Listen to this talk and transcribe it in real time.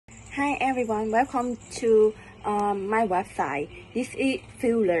Hi everyone, welcome to my website. This is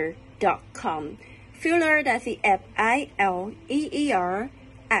Fuller.com. Fuller, that's the FILEER.com.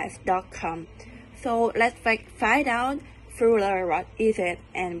 So let's find out Fuller, what is it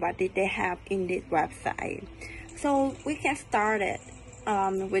and what did they have in this website. So we can start it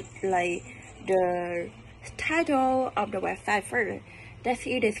with like the title of the website first. That's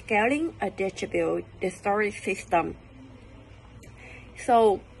it, the scaling a distribute the storage system.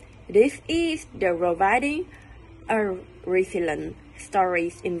 So this is the providing a resilient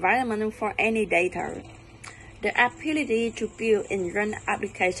storage environment for any data. The ability to build and run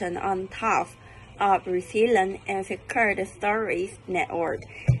applications on top of resilient and secure the storage network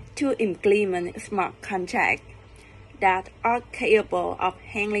to implement smart contracts that are capable of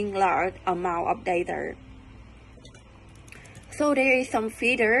handling large amounts of data. So there is some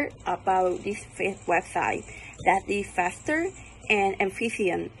feature about this website that is faster and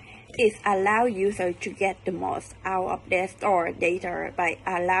efficient. It allows users to get the most out of their stored data by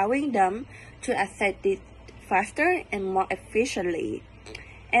allowing them to access it faster and more efficiently.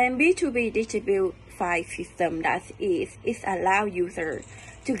 And B2B distributed file system, that is, it allows users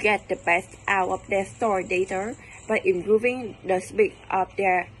to get the best out of their stored data by improving the speed of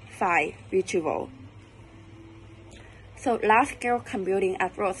their file retrieval. So large-scale computing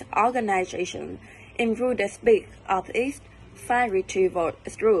across organizations improve the speed of its file retrieval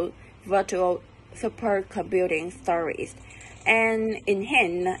through virtual supercomputing storage and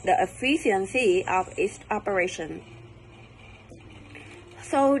enhance the efficiency of its operation.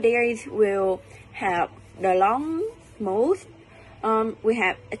 So there will have the long moves. We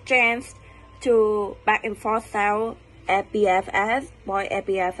have a chance to back and forth cell IPFS, boy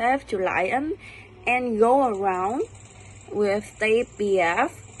IPFS to lion, and go around with stay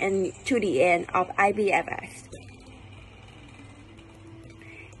BF and to the end of IPFS.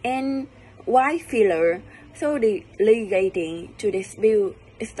 And why filler? So the legating to dispute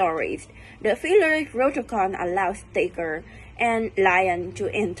storage. The filler protocol allows staker and lion to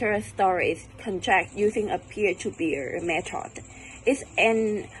enter storage contract using a peer-to-peer method. It's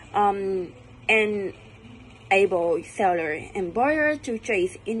enable seller and buyer to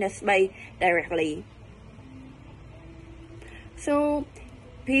trace in the space directly. So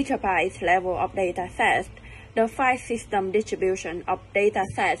petabyte level of data sets. The file system distribution of data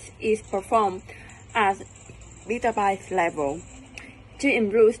sets is performed at petabyte level to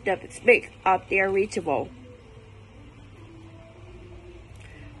improve the speed of their retrieval.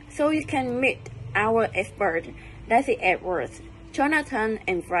 So you can meet our experts, that's the Edwards, Jonathan,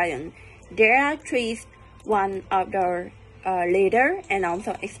 and Brian. They are three, one of the leader and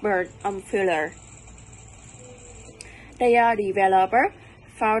also expert on Fuller. They are developer,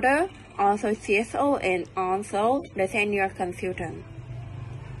 founder, also CSO, and also the senior consultant.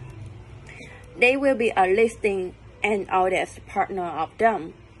 They will be a listing and audit partner of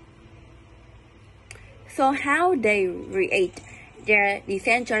them. So how they create their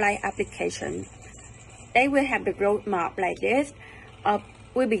decentralized application? They will have the roadmap like this.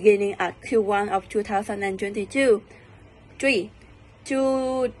 We're beginning at Q1 of 2022, 3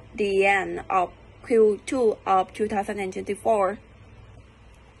 to the end of Q2 of 2024.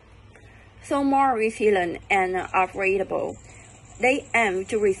 So more resilient and upgradable. They aim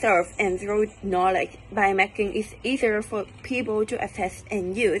to reserve and grow knowledge by making it easier for people to access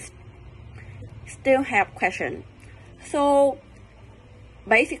and use. Still have questions. So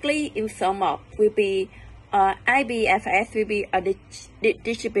basically, in sum up, will be IPFS will be a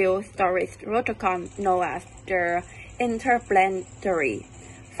distributed storage protocol known as the Interplanetary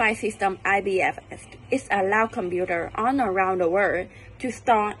File System IPFS. It allows computers all around the world to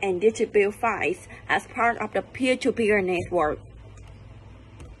store and distribute files as part of the peer-to-peer network.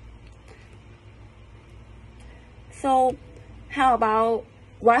 So how about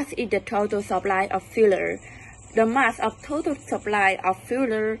what is the total supply of Fuller? The mass of total supply of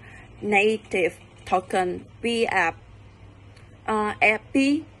Fuller native token IPFS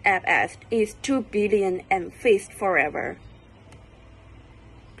is 2 billion and fixed forever.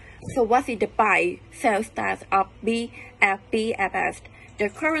 So what is the buy-sell status of IPFS? The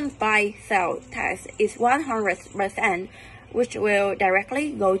current buy-sell tax is 100%, which will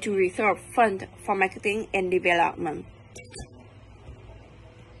directly go to reserve fund for marketing and development.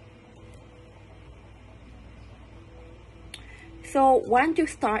 So want to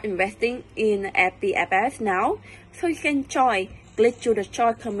start investing in IPFS now? So you can join. Click to the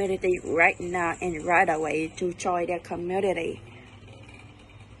join community right now and right away to join their community.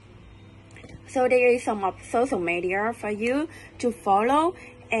 So there is some of social media for you to follow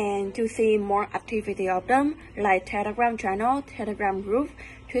and to see more activity of them, like Telegram channel, Telegram group,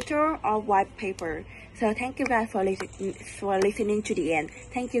 Twitter or white paper. So thank you guys for listening to the end.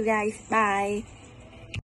 Thank you guys. Bye.